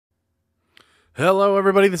Hello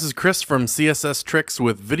everybody, this is Chris from CSS-Tricks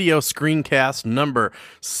with video screencast number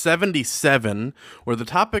 77, where the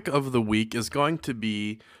topic of the week is going to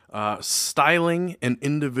be styling an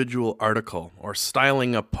individual article or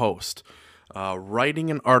styling a post. Writing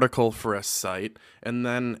an article for a site and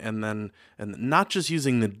not just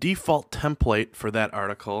using the default template for that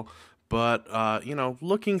article, but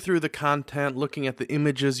looking through the content, looking at the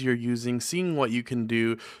images you're using, seeing what you can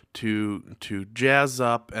do to jazz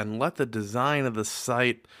up and let the design of the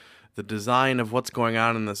site, the design of what's going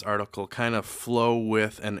on in this article kind of flow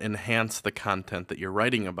with and enhance the content that you're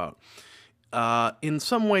writing about. In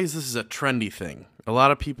some ways, this is a trendy thing. A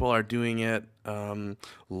lot of people are doing it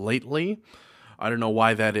lately. I don't know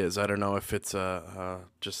why that is. I don't know if it's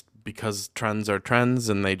just because trends are trends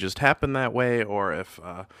and they just happen that way, or if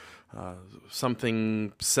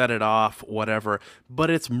something set it off, whatever. But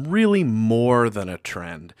it's really more than a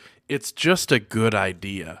trend. It's just a good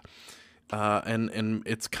idea. And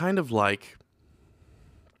it's kind of like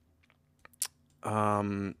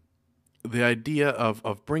the idea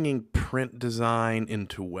of bringing print design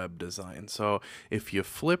into web design. So if you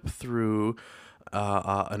flip through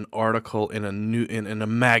an article in a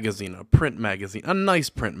magazine, a print magazine, a nice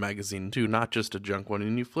print magazine too, not just a junk one,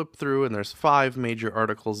 and you flip through and there's 5 major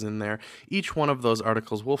articles in there. Each one of those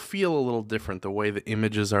articles will feel a little different, the way the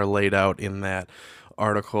images are laid out in that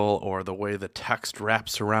article, or the way the text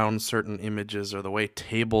wraps around certain images, or the way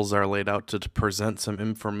tables are laid out to present some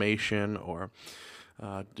information, or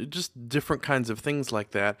just different kinds of things like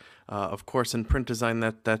that. Of course, in print design,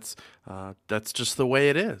 that's just the way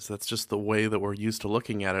it is. That's just the way that we're used to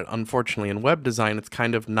looking at it. Unfortunately, in web design, it's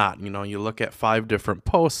kind of not. You look at 5 different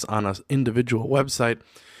posts on an individual website,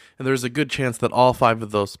 and there's a good chance that all 5 of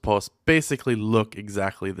those posts basically look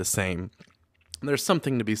exactly the same. There's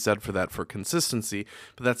something to be said for that, for consistency,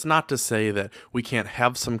 but that's not to say that we can't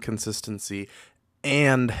have some consistency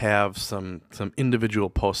and have some individual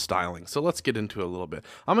post styling. So let's get into it a little bit.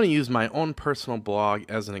 I'm going to use my own personal blog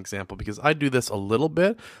as an example because I do this a little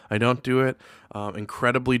bit. I don't do it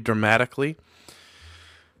incredibly dramatically.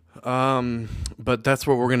 But that's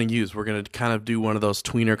what we're going to use. We're going to kind of do one of those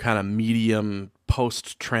tweener kind of medium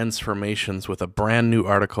post transformations with a brand new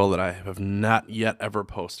article that I have not yet ever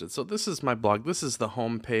posted. So this is my blog. This is the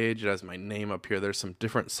home page. It has my name up here. There's some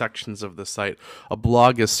different sections of the site. A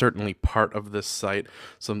blog is certainly part of this site.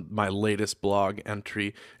 So my latest blog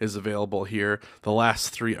entry is available here. The last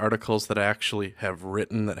 3 articles that I actually have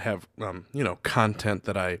written that have content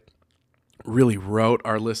that I really wrote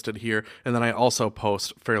are listed here. And then I also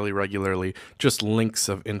post fairly regularly just links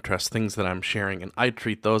of interest, things that I'm sharing, and I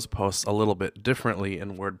treat those posts a little bit differently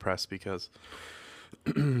in WordPress because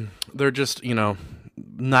they're just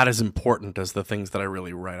not as important as the things that I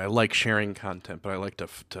really write. I like sharing content, but I like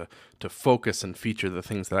to focus and feature the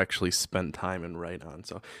things that I actually spend time and write on.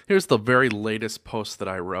 So here's the very latest post that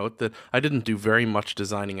I wrote that I didn't do very much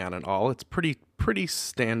designing on at all. It's pretty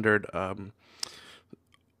standard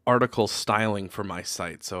article styling for my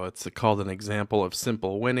site. So it's called an example of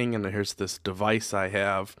simple winning, and here's this device I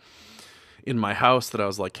have in my house that I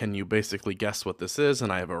was like, can you basically guess what this is?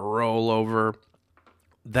 And I have a rollover.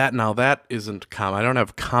 That isn't common. I don't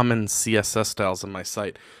have common CSS styles on my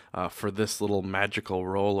site for this little magical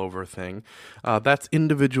rollover thing. That's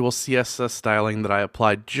individual CSS styling that I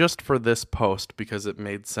applied just for this post because it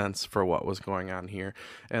made sense for what was going on here.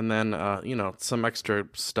 And then some extra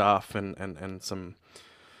stuff and some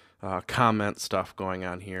comment stuff going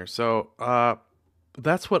on here. So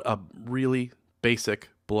that's what a really basic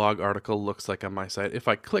blog article looks like on my site. If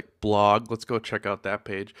I click blog, let's go check out that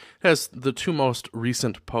page. It has the 2 most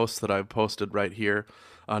recent posts that I've posted right here,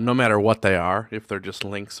 no matter what they are, if they're just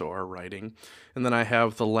links or writing. And then I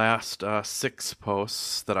have the last 6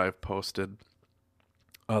 posts that I've posted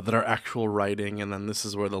that are actual writing, and then this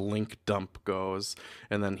is where the link dump goes,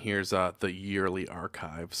 and then here's the yearly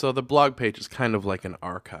archive. So the blog page is kind of like an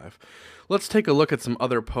archive. Let's take a look at some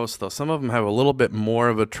other posts, though. Some of them have a little bit more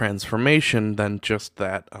of a transformation than just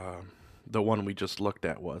that the one we just looked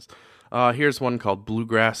at was. Here's one called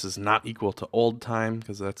Bluegrass is Not Equal to Old Time,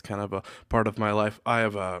 because that's kind of a part of my life. I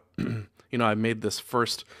have a I made this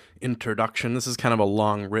first introduction. This is kind of a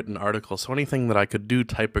long written article, so anything that I could do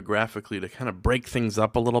typographically to kind of break things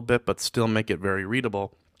up a little bit but still make it very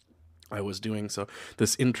readable, I was doing. So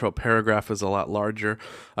this intro paragraph is a lot larger.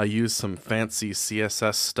 I used some fancy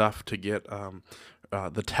CSS stuff to get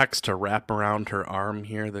the text to wrap around her arm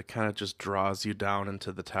here that kind of just draws you down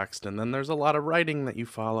into the text, and then there's a lot of writing that you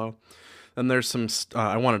follow. Then there's some,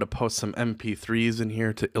 I wanted to post some MP3s in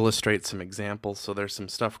here to illustrate some examples. So there's some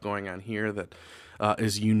stuff going on here that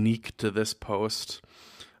is unique to this post.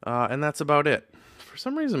 And that's about it.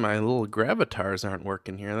 some reason my little gravatars aren't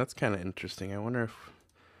working here. That's kind of interesting. I wonder if,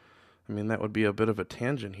 I mean, that would be a bit of a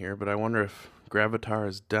tangent here, but I wonder if gravatar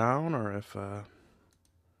is down or if, or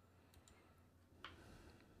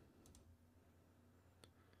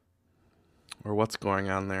what's going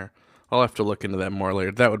on there. I'll have to look into that more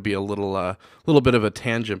later. That would be a little bit of a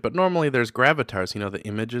tangent, but normally there's gravatars, you know, the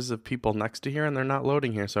images of people next to here, and they're not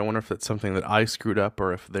loading here. So I wonder if it's something that I screwed up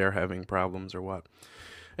or if they're having problems or what.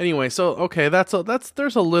 Anyway, so okay,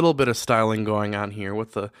 there's a little bit of styling going on here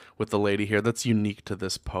with the lady here that's unique to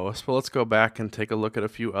this post. But let's go back and take a look at a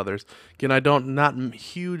few others. Again, not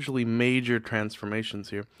hugely major transformations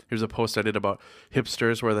here. Here's a post I did about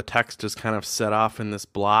hipsters where the text is kind of set off in this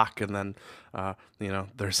block, and then you know,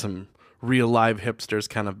 there's some real live hipsters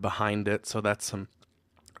kind of behind it. So that's some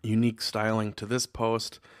unique styling to this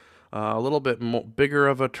post. A little bit bigger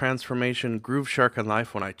of a transformation, Groove Shark on the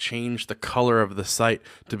iPhone. I changed the color of the site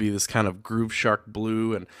to be this kind of Groove Shark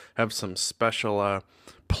blue and have some special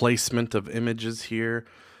placement of images here.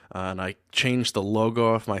 And I changed the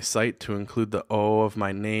logo of my site to include the O of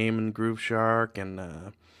my name in Groove Shark.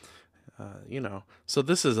 And, you know, so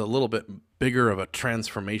this is a little bit bigger of a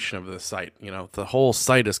transformation of the site. You know, the whole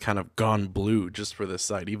site has kind of gone blue just for this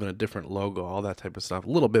site, even a different logo, all that type of stuff. A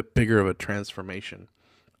little bit bigger of a transformation.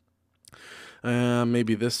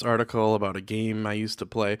 Maybe this article about a game I used to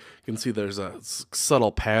play. You can see there's a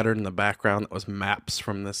subtle pattern in the background that was maps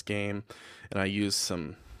from this game, and I used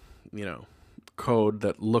some, you know, code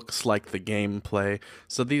that looks like the gameplay.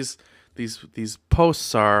 So these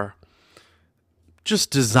posts are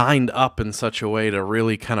just designed up in such a way to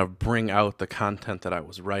really kind of bring out the content that I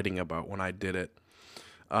was writing about when I did it.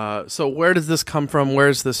 So where does this come from?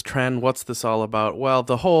 Where's this trend? What's this all about? Well,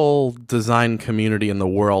 the whole design community in the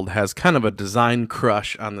world has kind of a design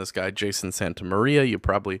crush on this guy, Jason Santamaria. You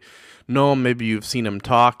probably know him. Maybe you've seen him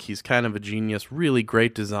talk. He's kind of a genius, really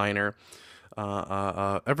great designer.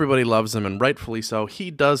 Everybody loves him, and rightfully so. He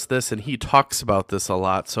does this, and he talks about this a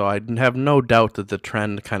lot, so I have no doubt that the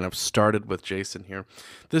trend kind of started with Jason here.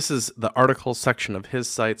 This is the article section of his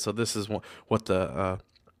site, so this is what the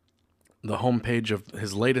homepage of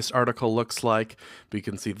his latest article looks like. But you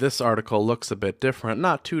can see this article looks a bit different,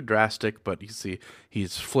 not too drastic, but you see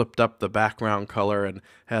he's flipped up the background color and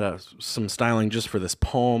had some styling just for this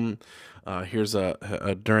poem. Here's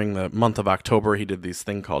during the month of October, he did these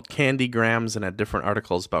thing called candy grams and had different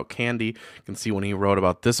articles about candy. You can see when he wrote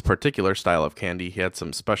about this particular style of candy, he had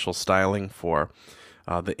some special styling for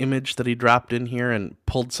the image that he dropped in here and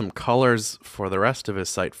pulled some colors for the rest of his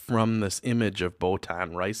site from this image of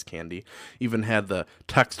Botan rice candy. Even had the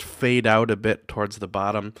text fade out a bit towards the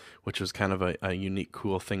bottom, which was kind of a unique,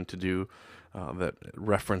 cool thing to do that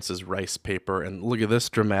references rice paper. And look at this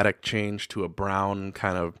dramatic change to a brown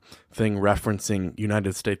kind of thing referencing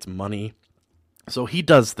United States money. So he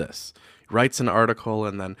does this. He writes an article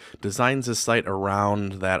and then designs his site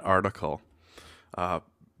around that article.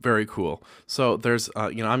 Very cool. So there's,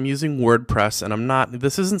 you know, I'm using WordPress, and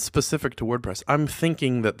this isn't specific to WordPress. I'm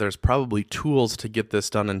thinking that there's probably tools to get this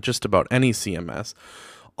done in just about any CMS.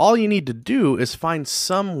 All you need to do is find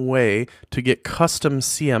some way to get custom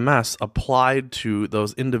CMS applied to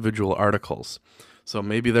those individual articles. So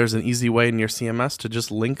maybe there's an easy way in your CMS to just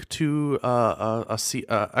link to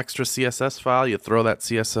extra CSS file. You throw that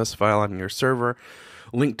CSS file on your server,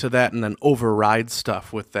 link to that, and then override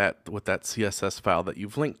stuff with that CSS file that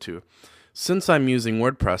you've linked to. Since I'm using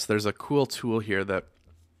WordPress, there's a cool tool here that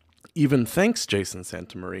even thanks Jason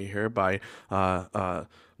Santamaria here by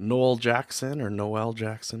Noel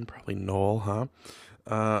Jackson, probably Noel,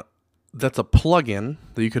 huh? That's a plugin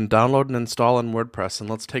that you can download and install in WordPress, and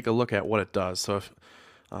let's take a look at what it does. So if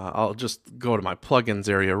I'll just go to my plugins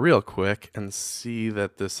area real quick and see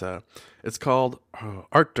that this it's called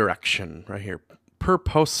Art Direction right here. Per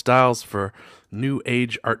post styles for new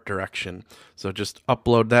age art direction. So just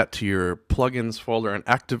upload that to your plugins folder and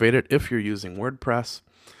activate it if you're using WordPress,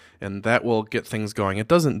 and that will get things going. It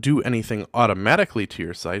doesn't do anything automatically to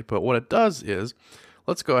your site, but what it does is,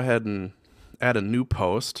 let's go ahead and add a new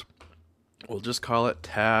post. We'll just call it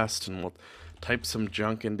test, and we'll type some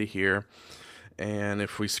junk into here. And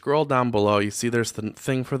if we scroll down below, you see there's the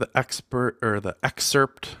thing for the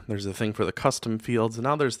excerpt. There's the thing for the custom fields, and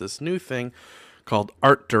now there's this new thing called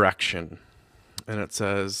Art Direction, and it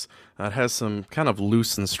says it has some kind of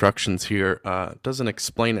loose instructions here. It doesn't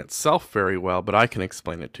explain itself very well, but I can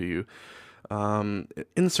explain it to you.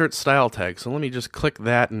 Insert style tags. So let me just click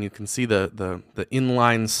that, and you can see the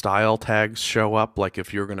inline style tags show up, like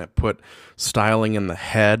if you're going to put styling in the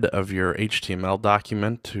head of your HTML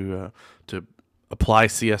document to apply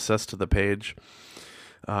CSS to the page.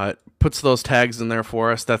 It puts those tags in there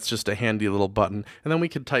for us. That's just a handy little button. And then we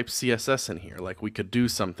could type CSS in here, like we could do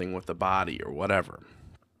something with the body or whatever.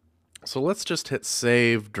 So let's just hit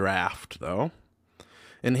Save Draft, though,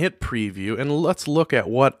 and hit Preview, and let's look at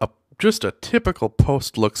what just a typical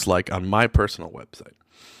post looks like on my personal website.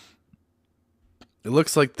 It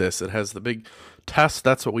looks like this. It has the big test.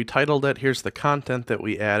 That's what we titled it. Here's the content that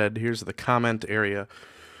we added. Here's the comment area.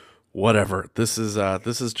 Whatever. This is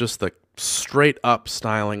just the straight up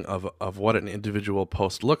styling of what an individual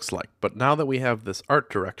post looks like. But now that we have this art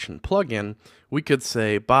direction plugin, we could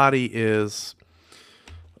say body is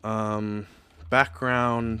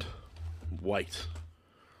background white.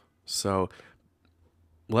 So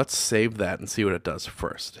let's save that and see what it does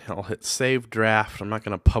first. I'll hit Save Draft. I'm not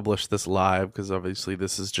going to publish this live because obviously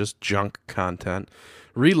this is just junk content.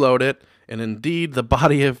 Reload it, and indeed the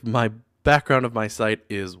body of my background of my site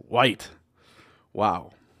is white.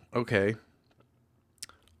 Wow. Okay.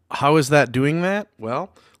 How is that doing that?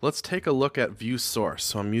 Well, let's take a look at View Source.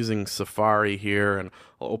 So I'm using Safari here, and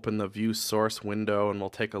I'll open the View Source window, and we'll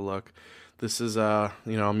take a look. This is,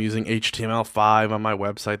 I'm using HTML5 on my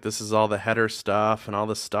website. This is all the header stuff and all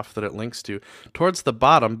the stuff that it links to. Towards the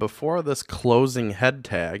bottom, before this closing head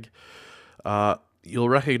tag, you'll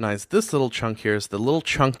recognize this little chunk here is the little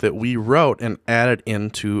chunk that we wrote and added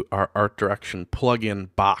into our art direction plugin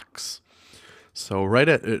box. So right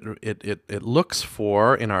at it looks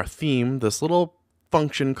for, in our theme, this little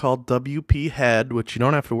function called WP head, which you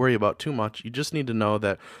don't have to worry about too much. You just need to know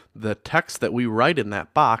that the text that we write in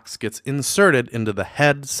that box gets inserted into the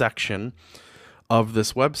head section of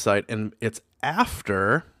this website, and it's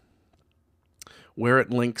after where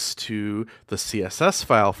it links to the CSS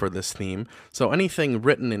file for this theme. So anything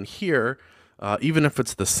written in here, even if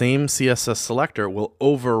it's the same CSS selector, will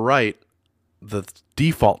overwrite the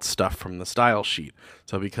default stuff from the style sheet.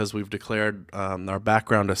 So because we've declared our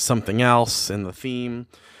background as something else in the theme,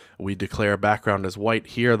 we declare background as white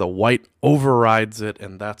here. The white overrides it,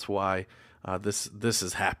 and that's why this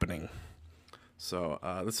is happening. So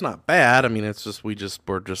it's not bad. I mean, it's just we're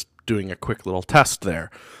just doing a quick little test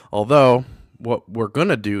there. Although what we're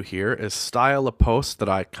gonna do here is style a post that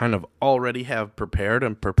I kind of already have prepared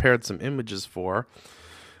and prepared some images for.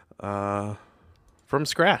 From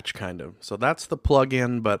scratch, kind of. So that's the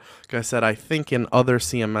plugin, but like I said, I think in other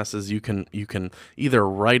CMSs you can either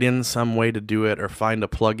write in some way to do it or find a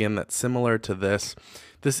plugin that's similar to this.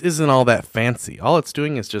 This isn't all that fancy. All it's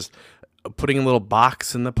doing is just putting a little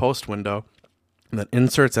box in the post window that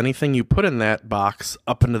inserts anything you put in that box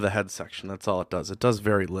up into the head section. That's all it does. It does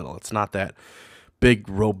very little. It's not that big,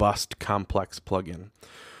 robust, complex plugin.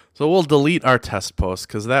 So we'll delete our test post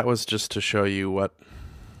because that was just to show you what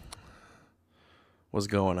was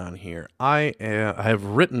going on here. I have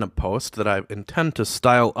written a post that I intend to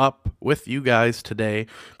style up with you guys today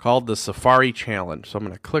called the Safari Challenge. So I'm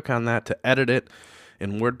going to click on that to edit it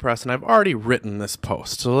in WordPress, and I've already written this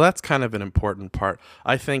post. So that's kind of an important part.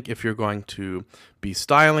 I think if you're going to be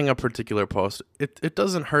styling a particular post, it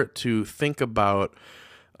doesn't hurt to think about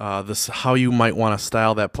how you might want to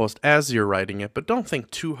style that post as you're writing it, but don't think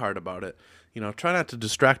too hard about it. Try not to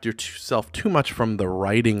distract yourself too much from the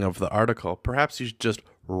writing of the article. Perhaps you should just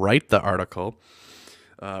write the article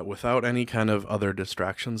without any kind of other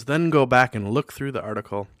distractions. Then go back and look through the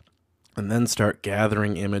article and then start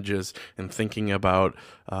gathering images and thinking about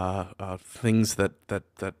things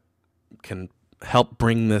that can help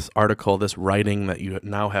bring this article, this writing that you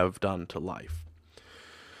now have done to life.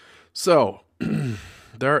 So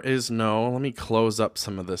let me close up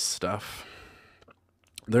some of this stuff.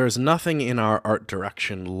 There's nothing in our art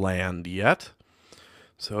direction land yet.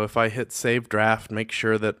 So if I hit Save Draft, make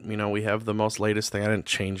sure that we have the most latest thing. I didn't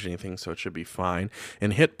change anything, so it should be fine.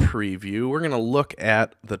 And hit Preview. We're going to look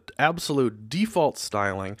at the absolute default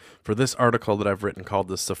styling for this article that I've written called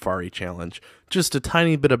the Safari Challenge. Just a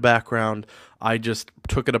tiny bit of background. I just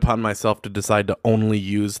took it upon myself to decide to only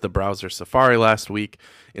use the browser Safari last week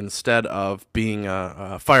instead of being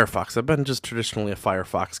a Firefox. I've been just traditionally a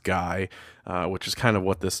Firefox guy, which is kind of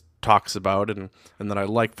what this talks about, and that I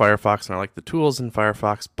like Firefox and I like the tools in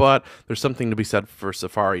Firefox, but there's something to be said for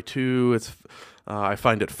Safari too. I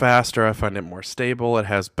find it faster, I find it more stable, it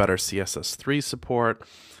has better CSS3 support,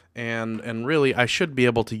 and really I should be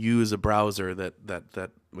able to use a browser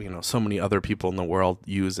that so many other people in the world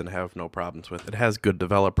use and have no problems with. It has good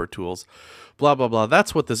developer tools, blah blah blah.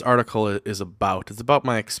 That's what this article is about. It's about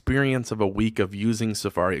my experience of a week of using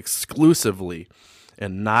Safari exclusively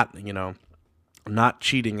and not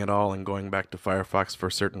cheating at all and going back to Firefox for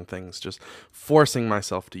certain things, just forcing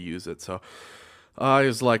myself to use it. So I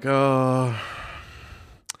was like,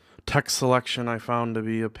 text selection I found to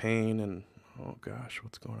be a pain, and Oh gosh,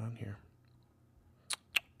 what's going on here?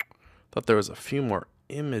 Thought there was a few more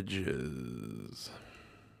images.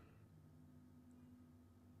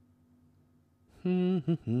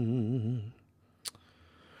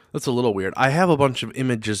 That's a little weird. I have a bunch of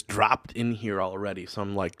images dropped in here already, so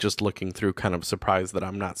I'm like just looking through, kind of surprised that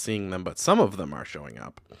I'm not seeing them, but some of them are showing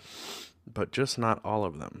up, but just not all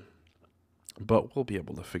of them. But we'll be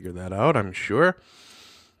able to figure that out, I'm sure.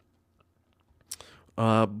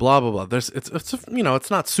 Blah blah blah. It's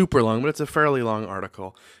not super long, but it's a fairly long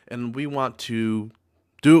article, and we want to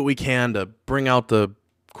do what we can to bring out the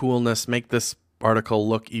coolness, make this article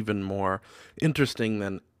look even more interesting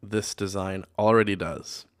than this design already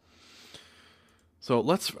does. So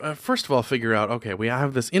let's first of all figure out, okay, we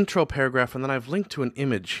have this intro paragraph, and then I've linked to an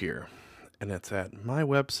image here, and it's at my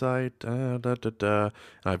website, and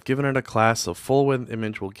I've given it a class, a full-width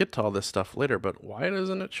image. We'll get to all this stuff later, but why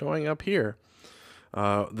isn't it showing up here?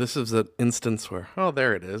 This is an instance where, oh,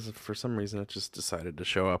 there it is. For some reason, it just decided to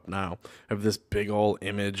show up now. I have this big old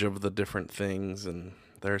image of the different things, and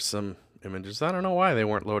there's some images. I don't know why they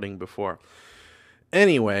weren't loading before.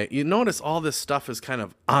 Anyway, you notice all this stuff is kind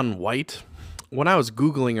of on white. When I was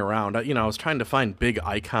Googling around, I was trying to find big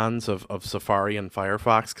icons of Safari and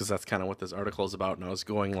Firefox, because that's kind of what this article is about. And I was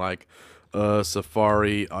going like,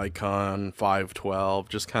 Safari icon 512,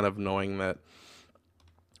 just kind of knowing that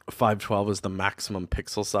 512 is the maximum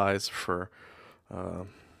pixel size for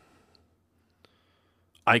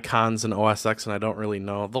icons in OS X, and I don't really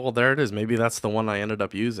know. Well, there it is. Maybe that's the one I ended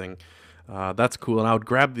up using. That's cool. And I would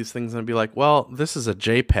grab these things and I'd be like, well, this is a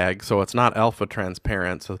JPEG, so it's not alpha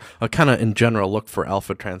transparent. So I'll kind of, in general, look for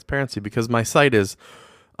alpha transparency because my site is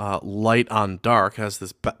light on dark, has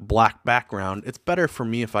this black background. It's better for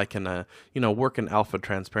me if I can, work in alpha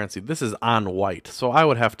transparency. This is on white, so I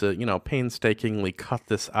would have to, painstakingly cut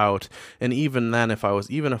this out. And even then, if I was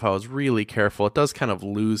really careful, it does kind of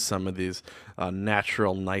lose some of these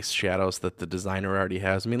natural, nice shadows that the designer already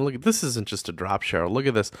has. I mean, look, this isn't just a drop shadow. Look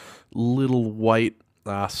at this little white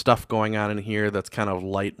stuff going on in here that's kind of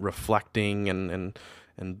light reflecting and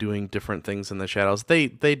doing different things in the shadows. They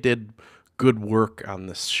did good work on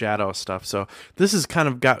this shadow stuff. So this has kind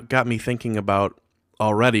of got me thinking about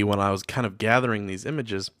already when I was kind of gathering these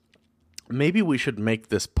images, maybe we should make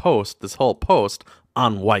this whole post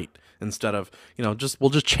on white instead of, we'll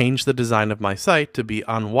just change the design of my site to be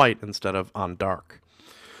on white instead of on dark.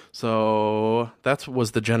 So that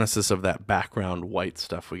was the genesis of that background white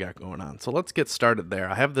stuff we got going on. So let's get started there.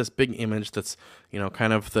 I have this big image that's,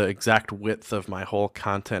 kind of the exact width of my whole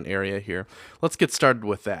content area here. Let's get started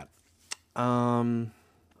with that.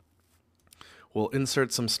 We'll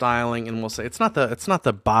insert some styling, and we'll say it's not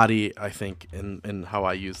the body. I think in how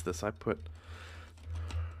I use this,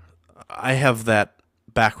 I have that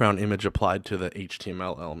background image applied to the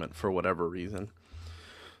HTML element for whatever reason.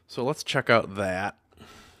 So let's check out that.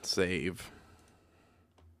 Save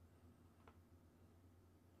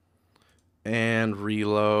and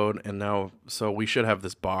reload, and now so we should have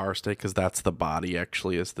this bar stay because that's the body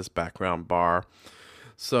actually, is this background bar.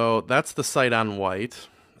 So that's the site on white,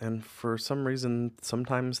 and for some reason,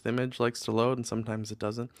 sometimes the image likes to load and sometimes it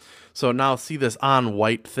doesn't. So now see, this on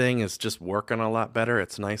white thing is just working a lot better.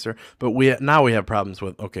 It's nicer, but now we have problems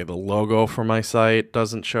with, okay, the logo for my site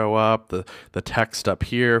doesn't show up. The text up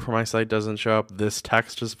here for my site doesn't show up. This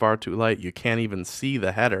text is far too light. You can't even see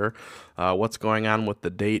the header. What's going on with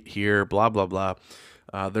the date here? Blah, blah, blah.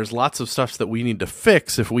 There's lots of stuff that we need to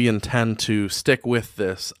fix if we intend to stick with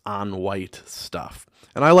this on white stuff.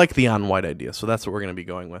 And I like the on-white idea, so that's what we're going to be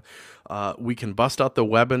going with. We can bust out the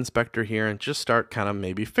web inspector here and just start kind of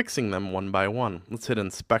maybe fixing them one by one. Let's hit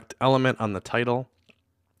inspect element on the title.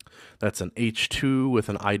 That's an H2 with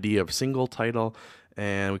an ID of single title,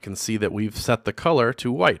 and we can see that we've set the color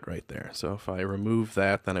to white right there. So if I remove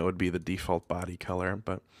that, then it would be the default body color.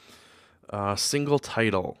 But single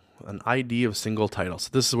title, an ID of single title. So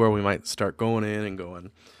this is where we might start going in and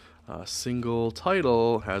going, single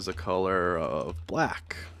title has a color of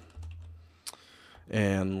black.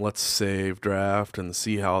 And let's save draft and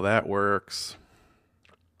see how that works.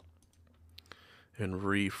 And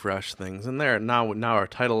refresh things. And there, now our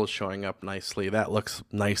title is showing up nicely. That looks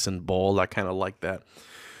nice and bold. I kind of like that.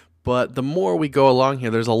 But the more we go along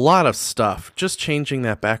here, there's a lot of stuff. Just changing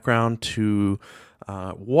that background to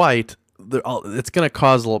white, it's going to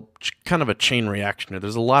cause kind of a chain reaction here.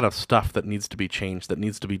 There's a lot of stuff that needs to be changed, that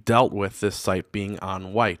needs to be dealt with this site being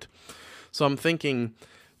on white. So I'm thinking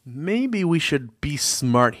maybe we should be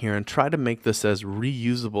smart here and try to make this as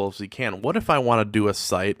reusable as we can. What if I want to do a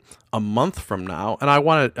site a month from now and I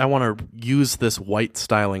want to use this white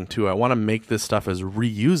styling too. I want to make this stuff as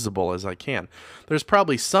reusable as I can. There's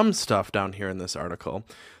probably some stuff down here in this article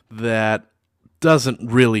that doesn't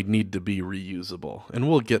really need to be reusable, and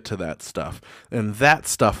we'll get to that stuff. And that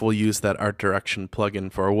stuff we'll use that art direction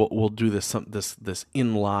plugin for. We'll do this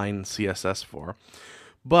inline CSS for.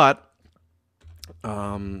 But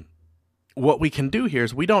what we can do here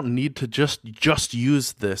is we don't need to just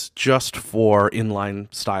use this just for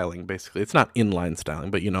inline styling. Basically, it's not inline styling,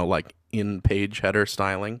 but like in-page header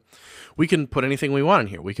styling. We can put anything we want in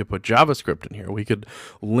here. We could put JavaScript in here. We could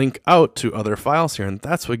link out to other files here, and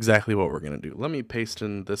that's exactly what we're going to do. Let me paste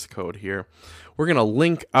in this code here. We're going to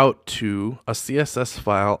link out to a CSS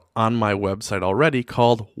file on my website already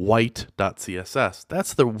called white.css.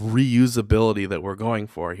 That's the reusability that we're going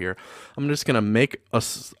for here. I'm just going to make a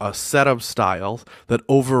set of styles that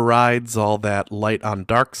overrides all that light on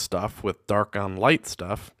dark stuff with dark on light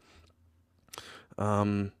stuff.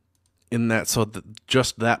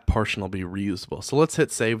 Just that portion will be reusable. So let's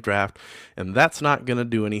hit save draft, and that's not going to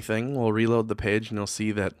do anything. We'll reload the page, and you'll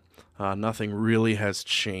see that nothing really has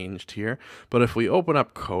changed here. But if we open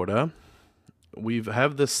up Coda, we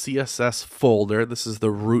have this CSS folder. This is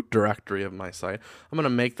the root directory of my site. I'm going to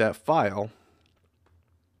make that file.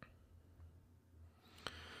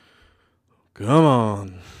 Come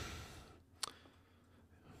on.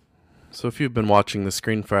 So if you've been watching the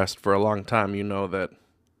Screencast for a long time, you know that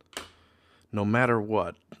no matter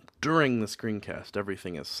what, during the Screencast,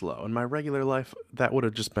 everything is slow. In my regular life, that would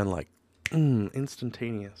have just been like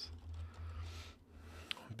instantaneous.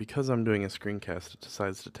 Because I'm doing a Screencast, it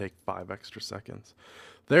decides to take 5 extra seconds.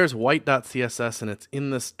 There's white.css, and it's in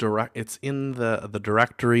this it's in the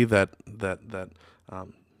directory that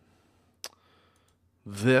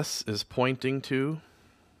this is pointing to,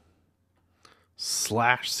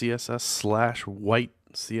 /CSS/white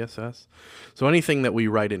CSS. So anything that we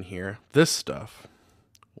write in here, this stuff,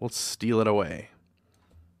 we'll steal it away.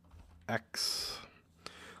 X.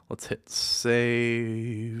 Let's hit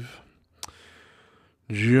save.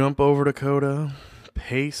 Jump over to Coda,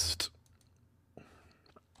 paste,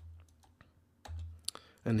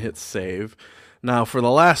 and hit save. Now for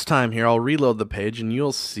the last time here, I'll reload the page and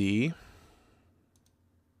you'll see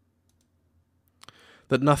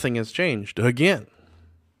that nothing has changed again.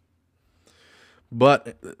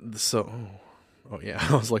 But oh yeah,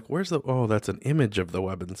 I was like, where's that's an image of the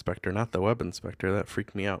web inspector, not the web inspector. That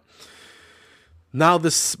freaked me out. Now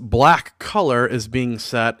this black color is being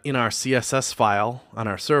set in our CSS file on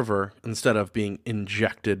our server instead of being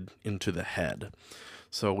injected into the head.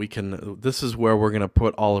 So this is where we're going to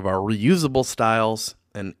put all of our reusable styles,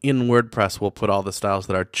 and in WordPress we'll put all the styles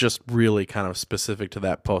that are just really kind of specific to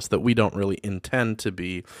that post that we don't really intend to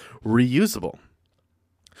be reusable.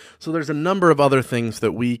 So there's a number of other things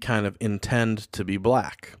that we kind of intend to be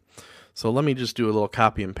black. So let me just do a little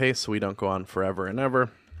copy and paste so we don't go on forever and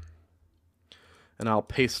ever. And I'll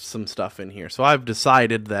paste some stuff in here. So I've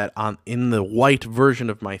decided that in the white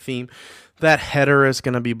version of my theme, that header is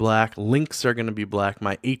going to be black, links are going to be black,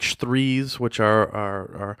 my H3s, which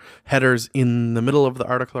are headers in the middle of the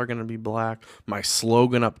article, are going to be black, my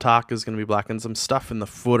slogan up top is going to be black, and some stuff in the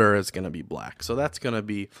footer is going to be black. So that's going to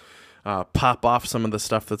be pop off some of the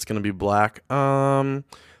stuff that's going to be black.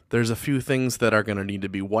 There's a few things that are going to need to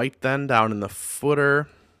be white then down in the footer.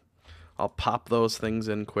 I'll pop those things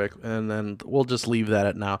in quick, and then we'll just leave that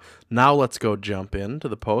at now. Now let's go jump into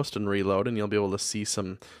the post and reload, and you'll be able to see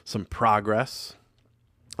some progress.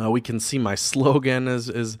 We can see my slogan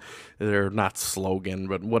or not slogan,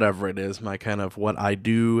 but whatever it is, my kind of what I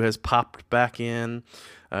do has popped back in.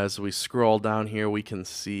 As we scroll down here, we can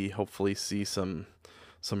hopefully see some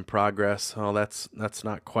progress. Oh, that's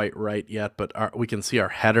not quite right yet, but we can see our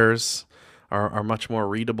headers are much more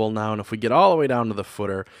readable now. And if we get all the way down to the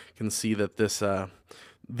footer, you can see that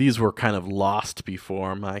these were kind of lost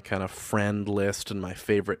before. My kind of friend list and my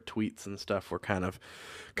favorite tweets and stuff were kind of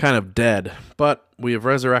dead, but we have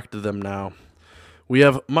resurrected them now. We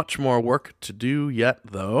have much more work to do yet,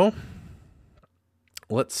 though.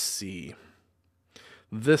 Let's see.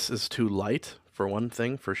 This is too light for one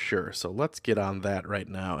thing, for sure. So let's get on that right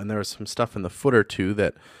now. And there was some stuff in the footer too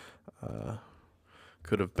that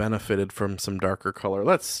could have benefited from some darker color.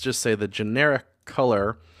 Let's just say the generic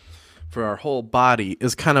color for our whole body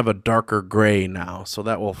is kind of a darker gray now, so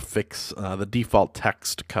that will fix the default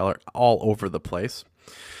text color all over the place.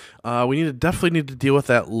 We definitely need to deal with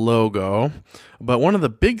that logo, but one of the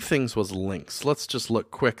big things was links. Let's just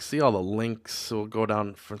look quick, see all the links. So we'll go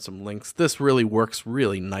down for some links. This really works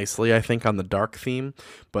really nicely, I think, on the dark theme,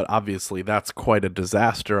 but obviously that's quite a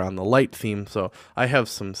disaster on the light theme. So I have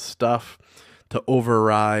some stuff to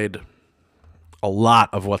override a lot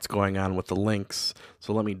of what's going on with the links.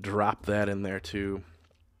 So let me drop that in there too.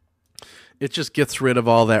 It just gets rid of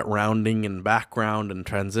all that rounding and background and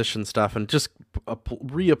transition stuff and just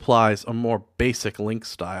reapplies a more basic link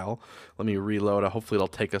style. Let me reload. Hopefully it'll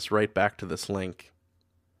take us right back to this link.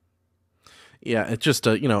 Yeah, it just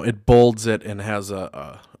it bolds it and has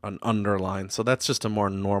an underline. So that's just a more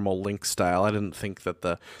normal link style. I didn't think that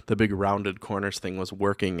the big rounded corners thing was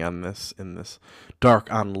working on this in this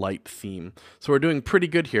dark on light theme. So we're doing pretty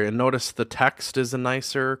good here. And notice the text is a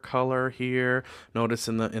nicer color here. Notice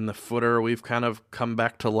in the footer we've kind of come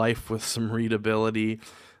back to life with some readability.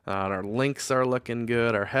 Our links are looking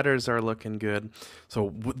good. Our headers are looking good.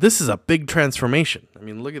 So this is a big transformation. I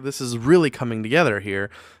mean, look at this is really coming together here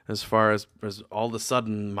as far as all of a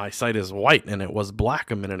sudden my site is white and it was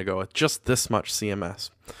black a minute ago with just this much CMS.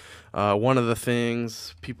 One of the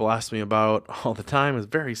things people ask me about all the time is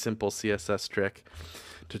very simple CSS trick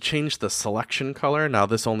to change the selection color. Now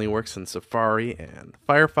this only works in Safari and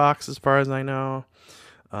Firefox as far as I know.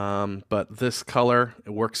 But this color,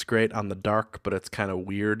 it works great on the dark, but it's kind of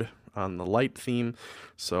weird on the light theme.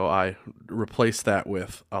 So I replaced that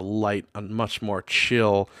with a much more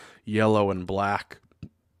chill yellow and black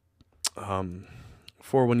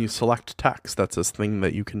for when you select text. That's a thing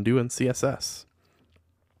that you can do in CSS.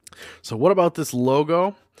 So what about this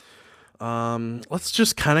logo? Let's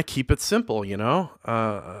just kind of keep it simple, you know.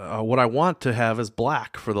 What I want to have is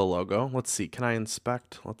black for the logo. Let's see, can I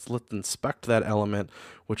inspect? Let's inspect that element,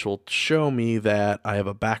 which will show me that I have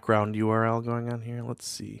a background URL going on here. Let's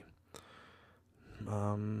see.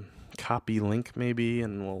 Copy link maybe,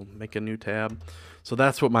 and we'll make a new tab. So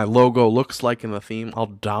that's what my logo looks like in the theme. I'll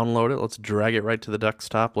download it. Let's drag it right to the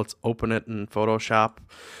desktop. Let's open it in Photoshop.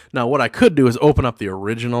 Now what I could do is open up the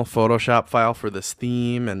original Photoshop file for this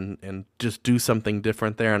theme and just do something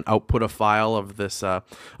different there and output a file of this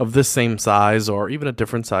same size or even a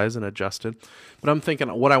different size and adjust it. But I'm thinking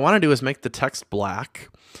what I want to do is make the text black.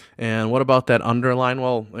 And what about that underline?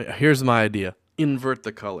 Well, here's my idea. Invert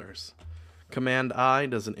the colors. Command I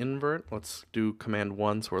does an invert. Let's do Command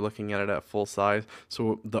 1 so we're looking at it at full size.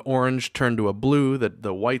 So the orange turned to a blue,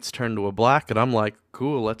 the whites turned to a black, and I'm like,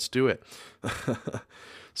 cool, let's do it.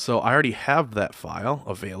 So I already have that file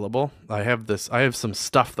available. I have some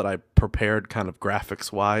stuff that I prepared kind of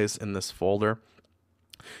graphics wise in this folder.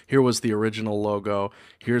 Here was the original logo.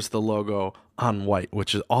 Here's the logo on white,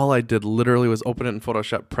 which is all I did literally was open it in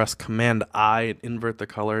Photoshop, press Command I, and invert the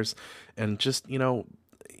colors, and just,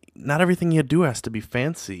 not everything you do has to be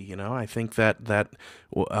fancy, I think that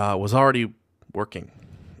was already working,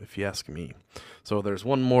 if you ask me. So there's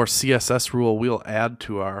one more CSS rule we'll add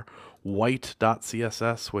to our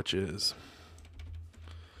white.css, which is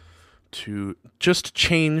to just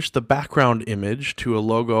change the background image to a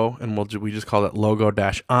logo, and we just call it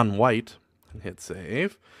logo-on-white, and hit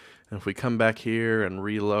save. And if we come back here and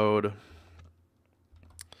reload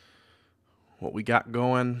what we got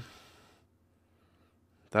going,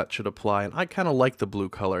 that should apply. And I kind of like the blue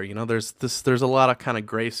color. There's a lot of kind of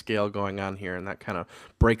grayscale going on here, and that kind of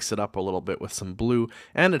breaks it up a little bit with some blue.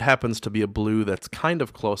 And it happens to be a blue that's kind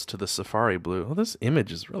of close to the Safari blue. Well, this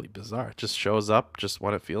image is really bizarre. It just shows up just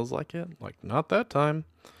when it feels like it. Like, not that time.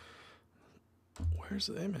 Where's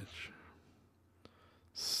the image?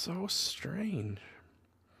 So strange.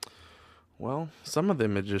 Well, some of the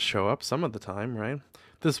images show up some of the time, right?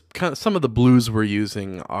 Some of the blues we're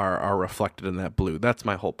using are reflected in that blue. That's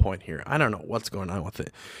my whole point here. I don't know what's going on with the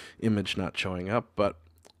image not showing up, but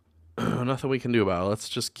nothing we can do about it. Let's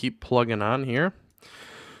just keep plugging on here.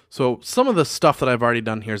 So some of the stuff that I've already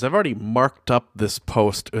done here is I've already marked up this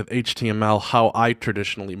post with HTML how I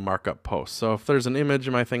traditionally mark up posts. So if there's an image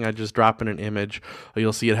in my thing, I just drop in an image.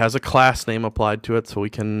 You'll see it has a class name applied to it, so we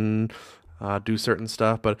can do certain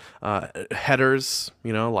stuff. But headers,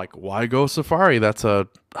 like why go Safari? That's a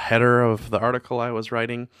header of the article I was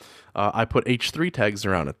writing. I put H3 tags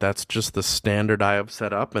around it. That's just the standard I have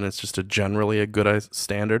set up, and it's just generally a good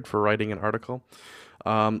standard for writing an article.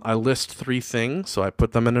 I list 3 things, so I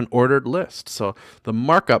put them in an ordered list. So the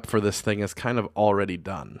markup for this thing is kind of already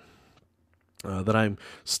done.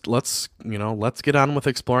 Let's get on with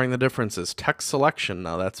exploring the differences. Text selection,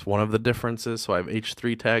 now that's one of the differences. So I have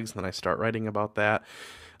H3 tags, and then I start writing about that.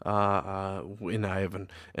 And I have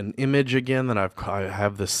an image again that I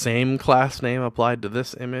have the same class name applied to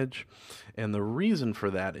this image, and the reason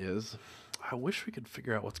for that is I wish we could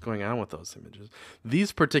figure out what's going on with those images.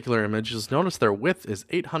 These particular images, notice their width is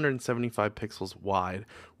 875 pixels wide,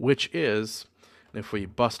 which is, if we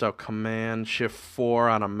bust out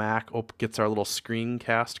Command-Shift-4 on a Mac, gets our little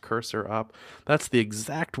screencast cursor up. That's the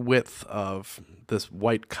exact width of this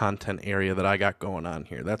white content area that I got going on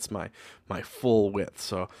here. That's my full width.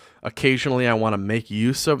 So occasionally I want to make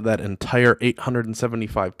use of that entire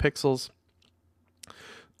 875 pixels.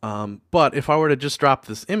 But if I were to just drop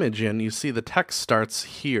this image in, you see the text starts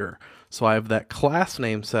here. So I have that class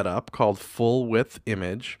name set up called full width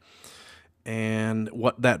image. And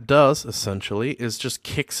what that does essentially is just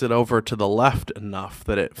kicks it over to the left enough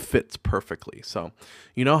that it fits perfectly. So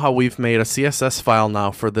you know how we've made a CSS file now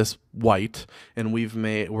for this white, and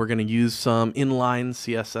we're going to use some inline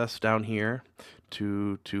CSS down here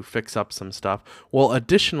to fix up some stuff. Well,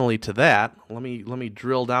 additionally to that, let me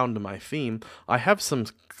drill down to my theme. I have some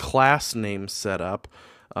class names set up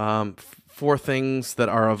for things that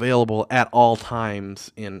are available at all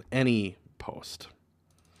times in any post.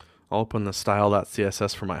 I'll open the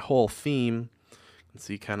style.css for my whole theme and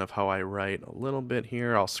see kind of how I write a little bit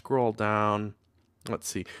here. I'll scroll down. Let's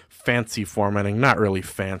see, fancy formatting, not really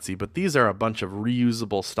fancy, but these are a bunch of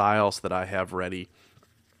reusable styles that I have ready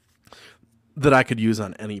that I could use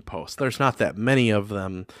on any post. There's not that many of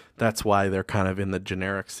them. That's why they're kind of in the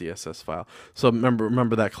generic CSS file. So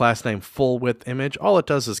remember that class name full width image? All it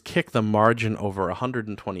does is kick the margin over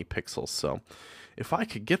 120 pixels. So if I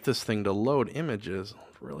could get this thing to load images,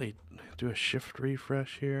 really do a shift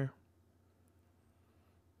refresh here.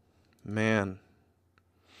 Man.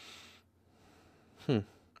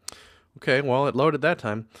 Okay, well, it loaded that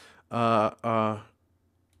time.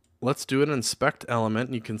 Let's do an inspect element.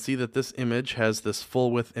 And you can see that this image has this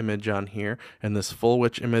full width image on here, and this full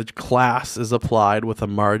width image class is applied with a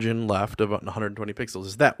margin left of 120 pixels.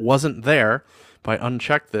 If that wasn't there, if I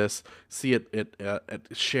uncheck this, see it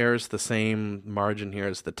shares the same margin here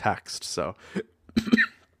as the text. So,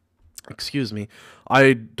 excuse me,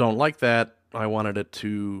 I don't like that. I wanted it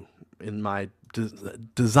to, in my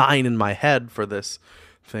design in my head for this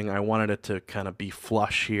thing, I wanted it to kind of be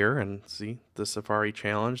flush here, and see the Safari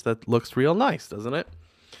challenge, that looks real nice, doesn't it?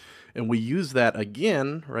 And we use that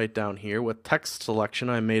again right down here with text selection.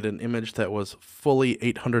 I made an image that was fully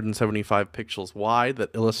 875 pixels wide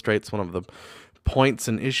that illustrates one of the points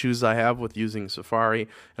and issues I have with using Safari,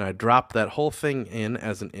 and I dropped that whole thing in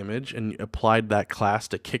as an image and applied that class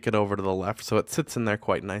to kick it over to the left, so it sits in there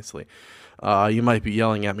quite nicely. You might be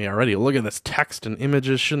yelling at me already. Look at this text and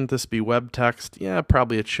images. Shouldn't this be web text? Yeah,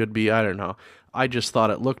 probably it should be. I don't know. I just thought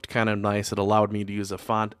it looked kind of nice. It allowed me to use a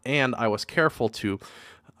font, and I was careful to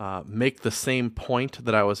make the same point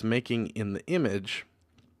that I was making in the image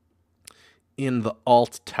in the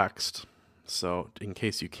alt text. So in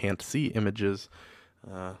case you can't see images,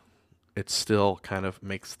 it still kind of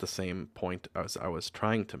makes the same point as I was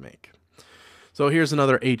trying to make. So here's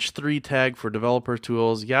another H3 tag for developer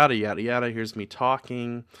tools, yada, yada, yada. Here's me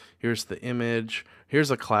talking. Here's the image. Here's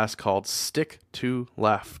a class called stick to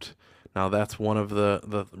left. Now that's one of the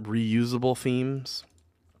reusable themes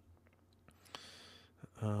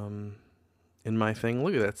in my thing.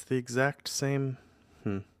 Look at that. It's the exact same.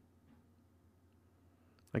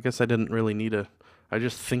 I guess I didn't really need I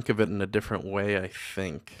just think of it in a different way, I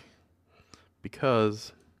think.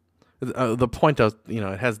 Because the point of,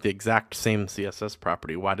 it has the exact same CSS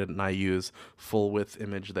property. Why didn't I use full width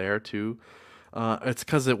image there too? It's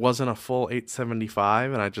because it wasn't a full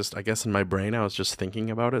 875, and I guess in my brain I was just thinking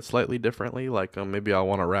about it slightly differently. Like maybe I'll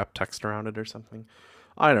want to wrap text around it or something.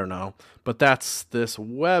 I don't know. But that's this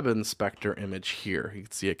web inspector image here. You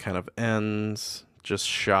can see it kind of ends just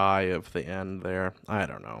shy of the end there. I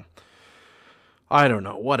don't know.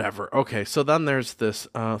 Whatever. Okay, so then there's this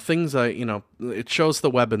things it shows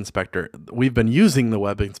the web inspector. We've been using the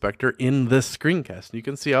web inspector in this screencast. You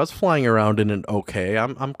can see I was flying around in it okay.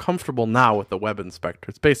 I'm comfortable now with the web inspector.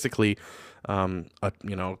 It's basically I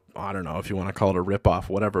don't know if you want to call it a ripoff,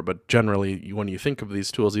 whatever, but generally when you think of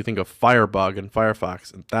these tools, you think of Firebug and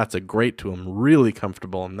Firefox, and that's a great tool. I'm really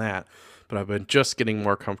comfortable in that. But I've been just getting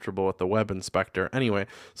more comfortable with the web inspector. Anyway,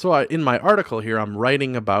 so in my article here, I'm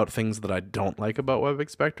writing about things that I don't like about web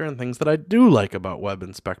inspector and things that I do like about web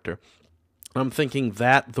inspector. I'm thinking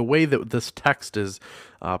that the way that this text is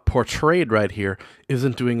portrayed right here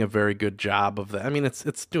isn't doing a very good job of that. I mean,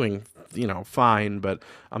 it's doing fine, but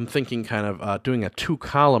I'm thinking kind of doing a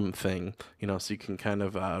 2-column thing, so you can kind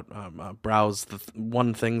of browse the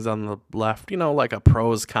one things on the left, like a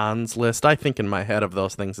pros cons list. I think in my head of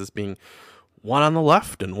those things as being one on the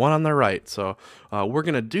left and one on the right. So we're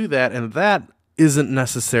going to do that, and that isn't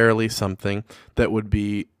necessarily something that would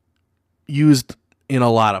be used in a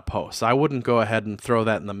lot of posts. I wouldn't go ahead and throw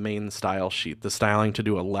that in the main style sheet, the styling to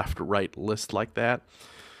do a left-right list like that.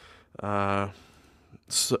 And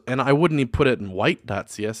I wouldn't even put it in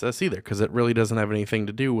white.css either, because it really doesn't have anything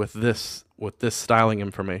to do with this styling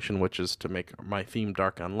information, which is to make my theme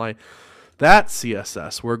dark on light. That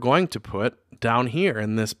CSS we're going to put down here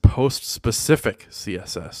in this post-specific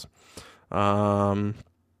CSS.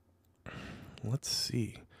 Let's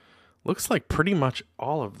see. Looks like pretty much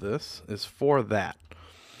all of this is for that.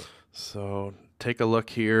 So take a look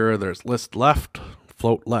here. There's list left,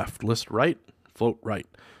 float left, list right, float right.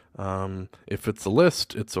 If it's a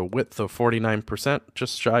list, it's a width of 49%,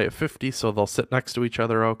 just shy of 50, so they'll sit next to each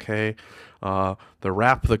other okay. The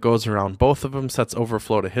wrap that goes around both of them sets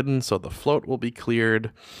overflow to hidden, so the float will be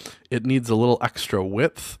cleared. It needs a little extra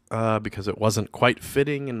width because it wasn't quite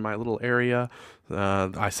fitting in my little area.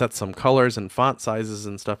 I set some colors and font sizes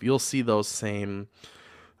and stuff. You'll see those same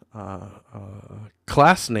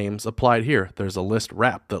class names applied here. There's a list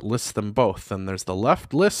wrap that lists them both, and there's the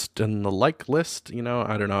left list and the like list. You know,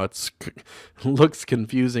 I don't know, it looks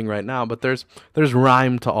confusing right now, but there's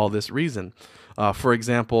rhyme to all this reason. For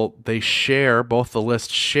example, both the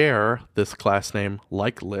lists share this class name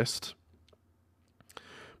like list,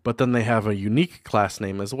 but then they have a unique class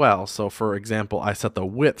name as well. So for example, I set the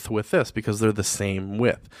width with this because they're the same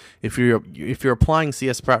width. If you're applying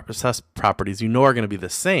CSS properties, you know are going to be the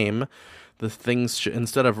same. The things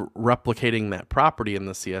instead of replicating that property in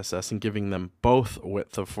the CSS and giving them both a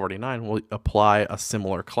width of 49, we'll apply a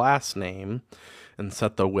similar class name and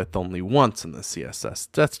set the width only once in the CSS.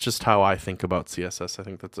 That's just how I think about CSS. I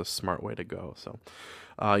think that's a smart way to go. So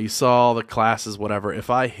you saw the classes, whatever. If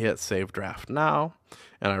I hit Save Draft Now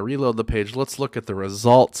and I reload the page, let's look at the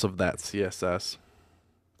results of that CSS.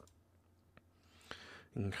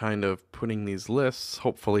 And kind of putting these lists,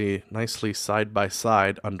 hopefully nicely side by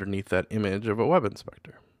side underneath that image of a web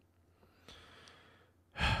inspector.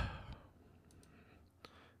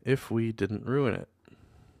 If we didn't ruin it.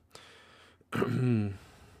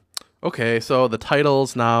 Okay, so the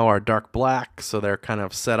titles now are dark black, so they're kind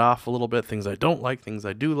of set off a little bit. Things I don't like, things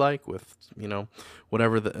I do like, with, you know,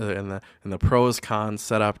 whatever and the pros cons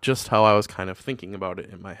set up, just how I was kind of thinking about it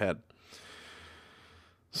in my head.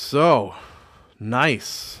 So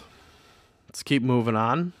nice. Let's keep moving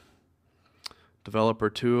on. Developer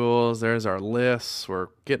tools. There's our lists. We're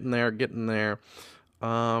getting there.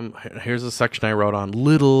 Here's a section I wrote on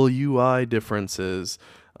little UI differences.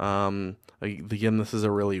 Again, this is a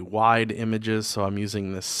really wide images, so I'm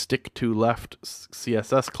using this stick to left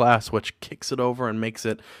CSS class, which kicks it over and makes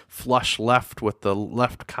it flush left with the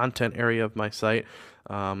left content area of my site.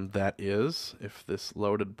 That is, if this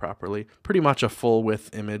loaded properly, pretty much a full width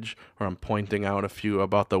image where I'm pointing out a few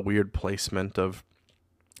about the weird placement of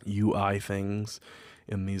UI things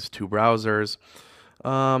in these two browsers.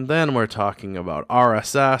 Then we're talking about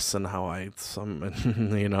RSS and how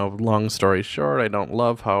you know, long story short, I don't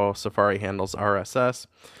love how Safari handles RSS.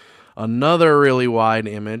 Another really wide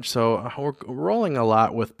image. So we're rolling a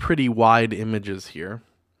lot with pretty wide images here.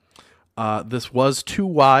 This was too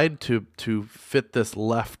wide to fit this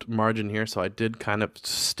left margin here, so I did kind of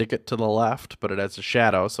stick it to the left, but it has a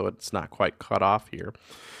shadow, so it's not quite cut off here.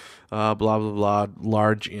 Blah, blah, blah,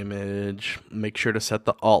 large image. Make sure to set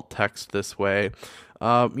the alt text this way.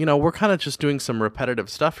 You know, we're kind of just doing some repetitive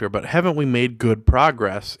stuff here, but haven't we made good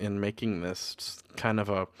progress in making this kind of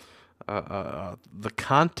the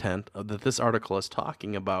content that this article is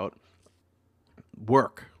talking about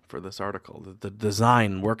work for this article? The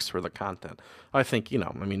design works for the content. I think, you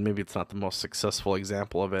know, I mean, maybe it's not the most successful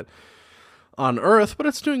example of it on Earth, but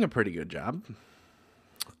it's doing a pretty good job.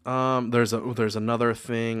 There's another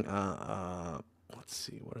thing. Let's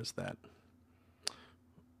see, what is that?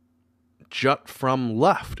 Jut from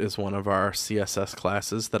left is one of our CSS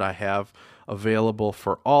classes that I have available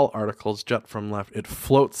for all articles. Jut from left, it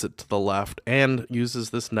floats it to the left and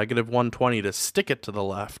uses this -120 to stick it to the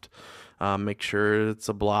left. Make sure it's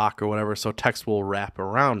a block or whatever, so text will wrap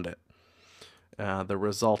around it. The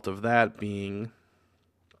result of that being,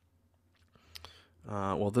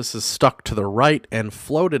 well, this is stuck to the right and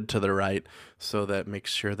floated to the right, so that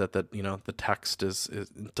makes sure that the text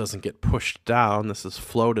doesn't get pushed down. This is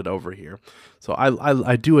floated over here. So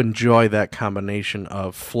I do enjoy that combination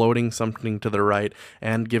of floating something to the right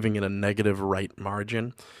and giving it a negative right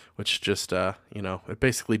margin, which just you know, it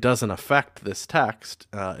basically doesn't affect this text.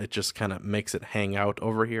 It just kind of makes it hang out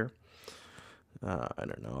over here. I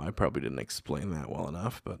don't know. I probably didn't explain that well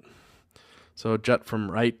enough, but. So jut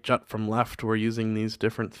from right, jut from left, we're using these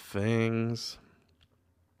different things.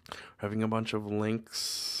 Having a bunch of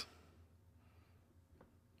links.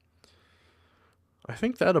 I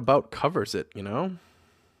think that about covers it, you know?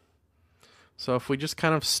 So if we just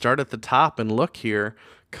kind of start at the top and look here,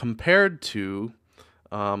 compared to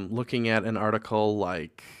looking at an article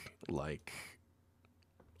like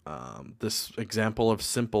this example of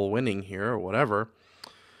simple winning here or whatever,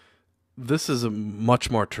 this is a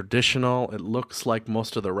much more traditional. It looks like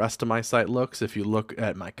most of the rest of my site looks. If you look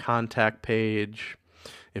at my contact page,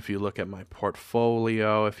 if you look at my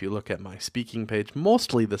portfolio, if you look at my speaking page,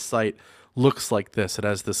 mostly the site looks like this. It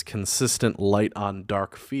has this consistent light on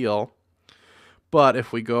dark feel. But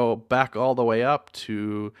if we go back all the way up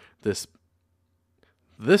to this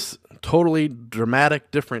totally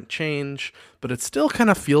dramatic different change, but it still kind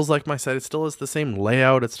of feels like my site. It still has the same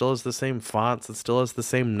layout, it still has the same fonts, it still has the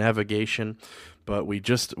same navigation, but we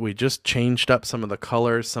just changed up some of the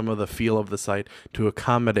colors, some of the feel of the site to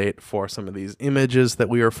accommodate for some of these images that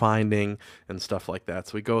we are finding and stuff like that.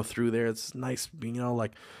 So we go through there. It's nice,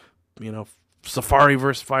 Safari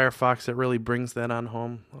versus Firefox. It really brings that on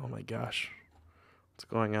home. Oh my gosh, what's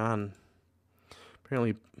going on?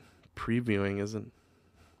 Apparently previewing isn't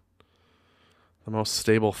the most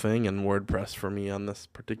stable thing in WordPress for me on this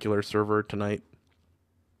particular server tonight.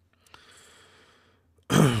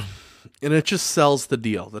 And it just sells the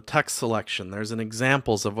deal. The text selection, there's an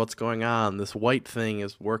examples of what's going on. This white thing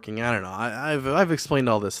is working. I don't know. I've explained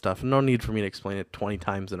all this stuff. No need for me to explain it 20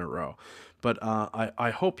 times in a row. But I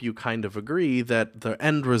hope you kind of agree that the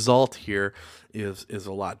end result here is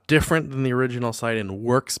a lot different than the original site and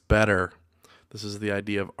works better. This is the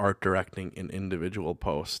idea of art directing in individual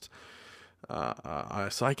posts.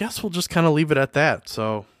 So I guess we'll just kind of leave it at that.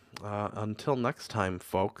 So until next time,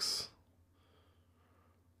 folks,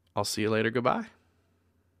 I'll see you later. Goodbye.